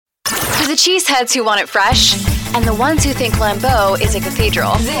For the cheeseheads who want it fresh, and the ones who think Lambeau is a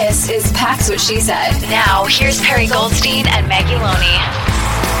cathedral, this is Pack's What She Said. Now, here's Perry Goldstein and Maggie Loney.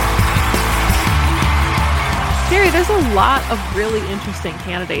 Gary, there's a lot of really interesting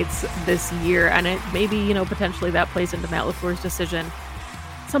candidates this year, and it maybe, potentially that plays into Matt LaFleur's decision.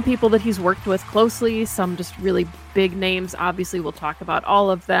 Some people that he's worked with closely, some just really big names. Obviously, we'll talk about all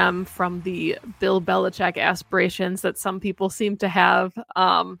of them, from the Bill Belichick aspirations that some people seem to have,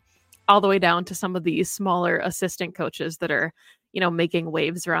 all the way down to some of the smaller assistant coaches that are, making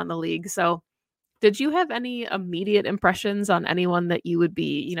waves around the league. So did you have any immediate impressions on anyone that you would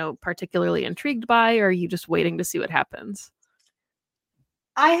be, particularly intrigued by, or are you just waiting to see what happens?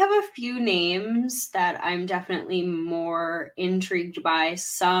 I have a few names that I'm definitely more intrigued by,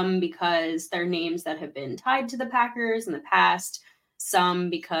 some because they're names that have been tied to the Packers in the past, some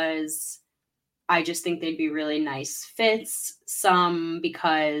because I just think they'd be really nice fits, some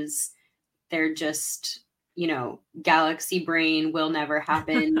because they're just, galaxy brain will never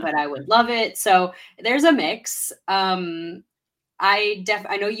happen, but I would love it. So there's a mix. I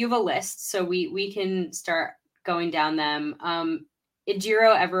know you have a list, so we can start going down them.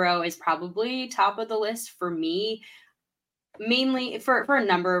 Ejiro Evero is probably top of the list for me, mainly for a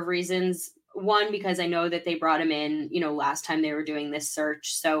number of reasons. One, because I know that they brought him in, last time they were doing this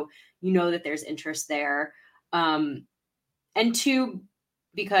search. So, that there's interest there. And two,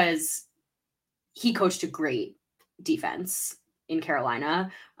 because he coached a great defense in Carolina.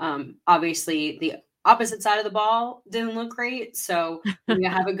 Obviously, the opposite side of the ball didn't look great. So when you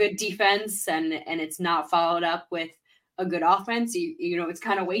have a good defense and it's not followed up with a good offense, it's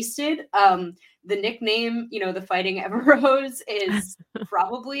kind of wasted. The nickname, the Fighting Everos, is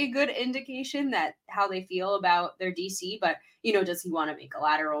probably a good indication that how they feel about their DC, but does he want to make a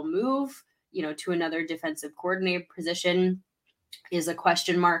lateral move, to another defensive coordinator position is a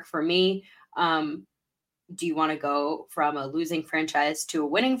question mark for me. Do you want to go from a losing franchise to a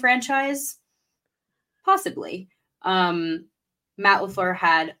winning franchise? Possibly. Matt LaFleur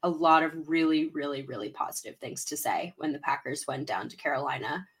had a lot of really, really, really positive things to say when the Packers went down to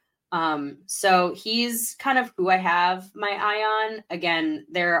Carolina. So he's kind of who I have my eye on. Again,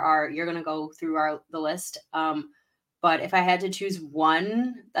 you're going to go through the list. But if I had to choose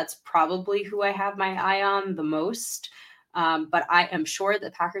one, that's probably who I have my eye on the most. But I am sure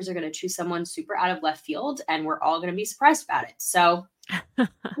the Packers are going to choose someone super out of left field, and we're all going to be surprised about it. So who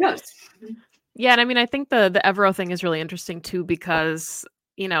knows? Yeah, and I think the Evero thing is really interesting too, because,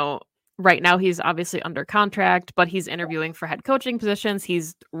 right now he's obviously under contract, but he's interviewing for head coaching positions.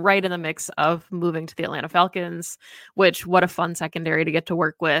 He's right in the mix of moving to the Atlanta Falcons, which, what a fun secondary to get to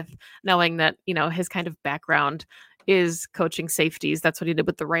work with, knowing that, his kind of background is coaching safeties. That's what he did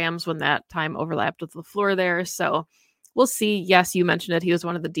with the Rams when that time overlapped with LaFleur there. So we'll see. Yes, you mentioned it. He was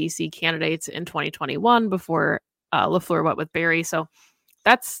one of the DC candidates in 2021 before LaFleur went with Barry. So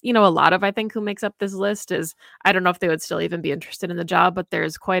that's, a lot of, I think, who makes up this list is, I don't know if they would still even be interested in the job, but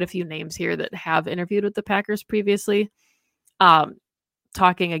there's quite a few names here that have interviewed with the Packers previously.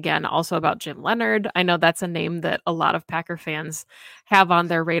 Talking again also about Jim Leonhard. I know that's a name that a lot of Packer fans have on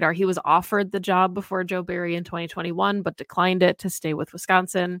their radar. He was offered the job before Joe Barry in 2021, but declined it to stay with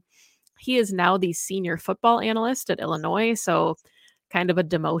Wisconsin. He is now the senior football analyst at Illinois. So kind of a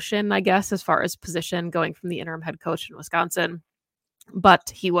demotion, I guess, as far as position, going from the interim head coach in Wisconsin. But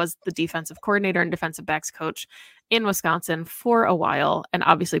he was the defensive coordinator and defensive backs coach in Wisconsin for a while, and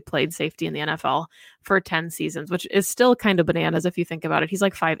obviously played safety in the NFL for 10 seasons, which is still kind of bananas if you think about it. He's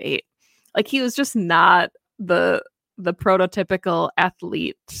like 5'8". Like, he was just not the prototypical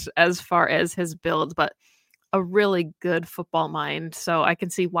athlete as far as his build, but a really good football mind. So I can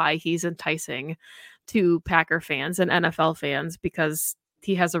see why he's enticing to Packer fans and NFL fans, because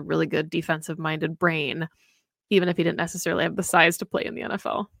he has a really good defensive minded brain, even if he didn't necessarily have the size to play in the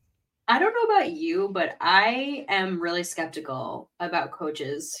NFL. I don't know about you, but I am really skeptical about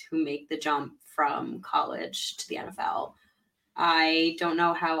coaches who make the jump from college to the NFL. I don't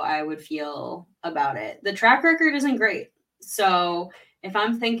know how I would feel about it. The track record isn't great. So if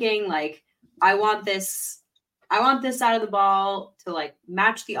I'm thinking like, I want this side of the ball to like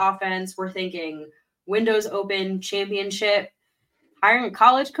match the offense, we're thinking windows open, championship, hiring a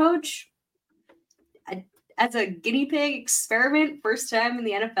college coach as a guinea pig experiment, first time in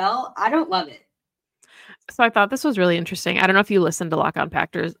the NFL, I don't love it. So I thought this was really interesting. I don't know if you listened to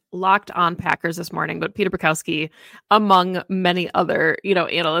Locked On Packers this morning, but Peter Bukowski, among many other,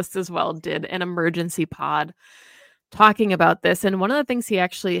 analysts as well, did an emergency pod talking about this, and one of the things he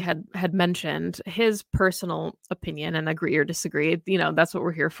actually had mentioned, his personal opinion, and agree or disagree, that's what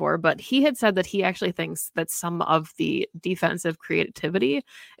we're here for, but he had said that he actually thinks that some of the defensive creativity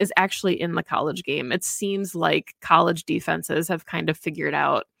is actually in the college game. It seems like college defenses have kind of figured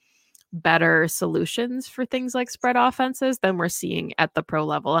out better solutions for things like spread offenses than we're seeing at the pro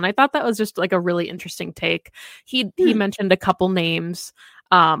level. And I thought that was just like a really interesting take. He mentioned a couple names,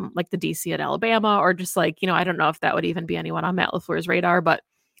 like the DC at Alabama, or just like, I don't know if that would even be anyone on Matt LaFleur's radar, but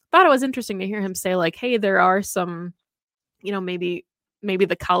thought it was interesting to hear him say like, hey, there are some, maybe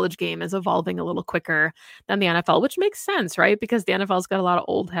the college game is evolving a little quicker than the NFL, which makes sense, right? Because the NFL's got a lot of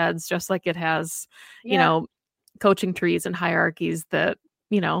old heads, just like it has, coaching trees and hierarchies that,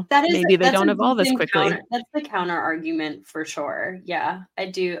 maybe they don't evolve as quickly. That's the counter argument for sure. Yeah, I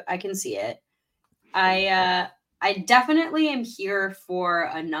do. I can see it. I definitely am here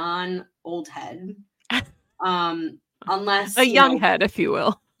for a non-old head. Unless a young head, if you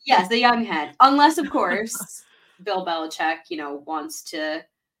will. Yes, the young head. Unless, of course, Bill Belichick, wants to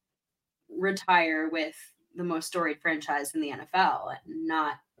retire with the most storied franchise in the NFL and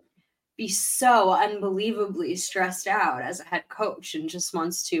not be so unbelievably stressed out as a head coach and just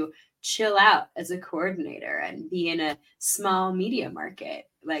wants to chill out as a coordinator and be in a small media market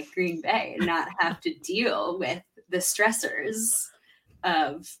like Green Bay and not have to deal with the stressors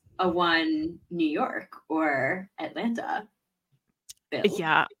of a one New York or Atlanta. Bill.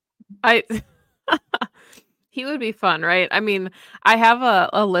 Yeah, he would be fun, right? I mean, I have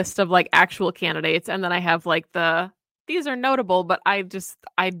a list of like actual candidates, and then I have like these are notable, but I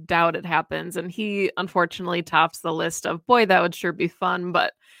doubt it happens. And he unfortunately tops the list of, boy, that would sure be fun,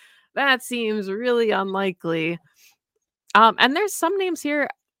 but that seems really unlikely. And there's some names here,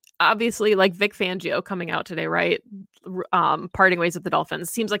 obviously, like Vic Fangio coming out today, right? Parting ways with the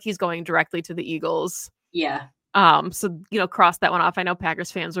Dolphins. Seems like he's going directly to the Eagles. Yeah. So, cross that one off. I know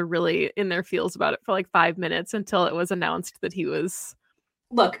Packers fans were really in their feels about it for like 5 minutes until it was announced that he was.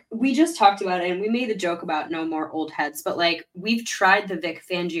 Look, we just talked about it and we made the joke about no more old heads, but like we've tried the Vic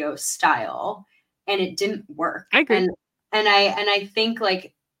Fangio style and it didn't work. I agree. And I think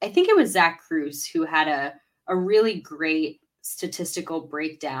it was Zach Cruz who had a really great statistical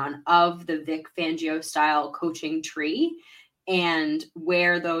breakdown of the Vic Fangio style coaching tree and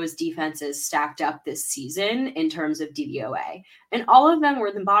where those defenses stacked up this season in terms of DVOA. And all of them were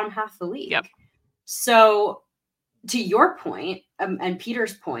in the bottom half of the league. Yep. So to your point, and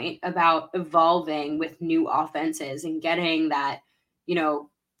Peter's point about evolving with new offenses and getting that,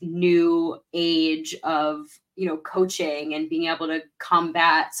 new age of, coaching and being able to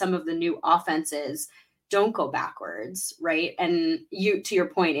combat some of the new offenses, don't go backwards, right? And to your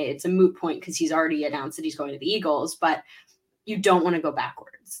point, it's a moot point because he's already announced that he's going to the Eagles, but you don't want to go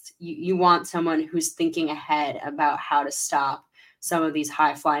backwards. You want someone who's thinking ahead about how to stop some of these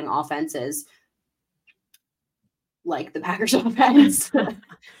high-flying offenses like the Packers offense.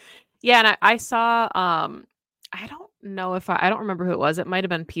 Yeah, and I saw, I don't know if I don't remember who it was. It might have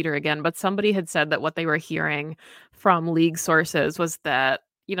been Peter again, but somebody had said that what they were hearing from league sources was that,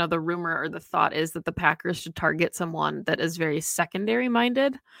 the rumor or the thought is that the Packers should target someone that is very secondary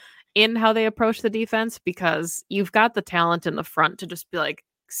minded in how they approach the defense, because you've got the talent in the front to just be like,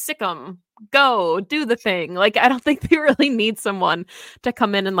 sick 'em, go, do the thing. Like, I don't think they really need someone to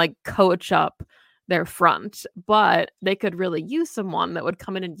come in and like coach up their front, but they could really use someone that would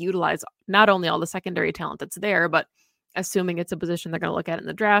come in and utilize not only all the secondary talent that's there, but assuming it's a position they're going to look at in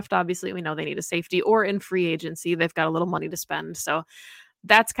the draft. Obviously, we know they need a safety, or in free agency, they've got a little money to spend. So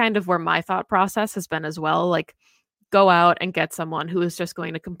that's kind of where my thought process has been as well. Like, go out and get someone who is just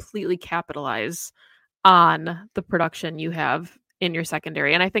going to completely capitalize on the production you have in your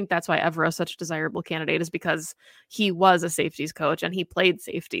secondary. And I think that's why Evero is such a desirable candidate, is because he was a safeties coach and he played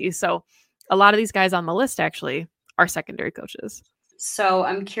safety. So a lot of these guys on the list actually are secondary coaches. So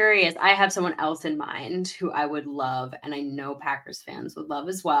I'm curious. I have someone else in mind who I would love, and I know Packers fans would love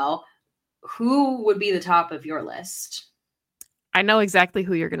as well. Who would be the top of your list? I know exactly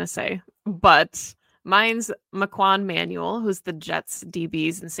who you're going to say, but mine's Maquan Manuel, who's the Jets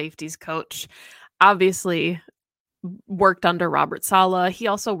DBs and safeties coach. Obviously worked under Robert Saleh. He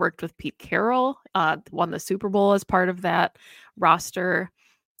also worked with Pete Carroll, won the Super Bowl as part of that roster.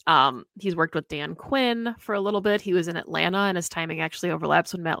 He's worked with Dan Quinn for a little bit. He was in Atlanta, and his timing actually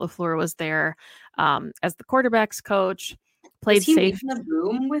overlaps when Matt LaFleur was there as the quarterbacks coach. Played safe in the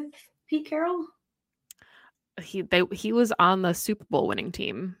room with Pete Carroll. He was on the Super Bowl winning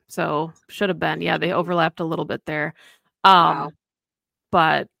team, so should have been. Yeah, they overlapped a little bit there. Wow.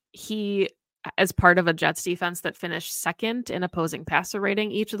 But he, as part of a Jets defense that finished second in opposing passer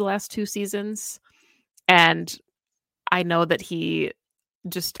rating each of the last two seasons, and I know that he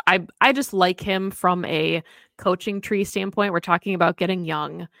just I just like him from a coaching tree standpoint. We're talking about getting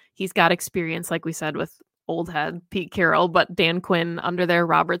young. He's got experience, like we said, with old head Pete Carroll, but Dan Quinn under there,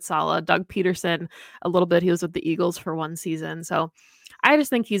 Robert Saleh, Doug Peterson, a little bit. He was with the Eagles for one season. So I just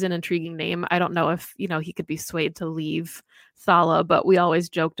think he's an intriguing name. I don't know if, he could be swayed to leave Saleh, but we always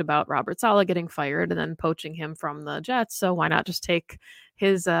joked about Robert Saleh getting fired and then poaching him from the Jets. So why not just take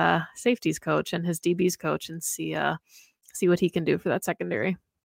his safeties coach and his DBs coach and see what he can do for that secondary.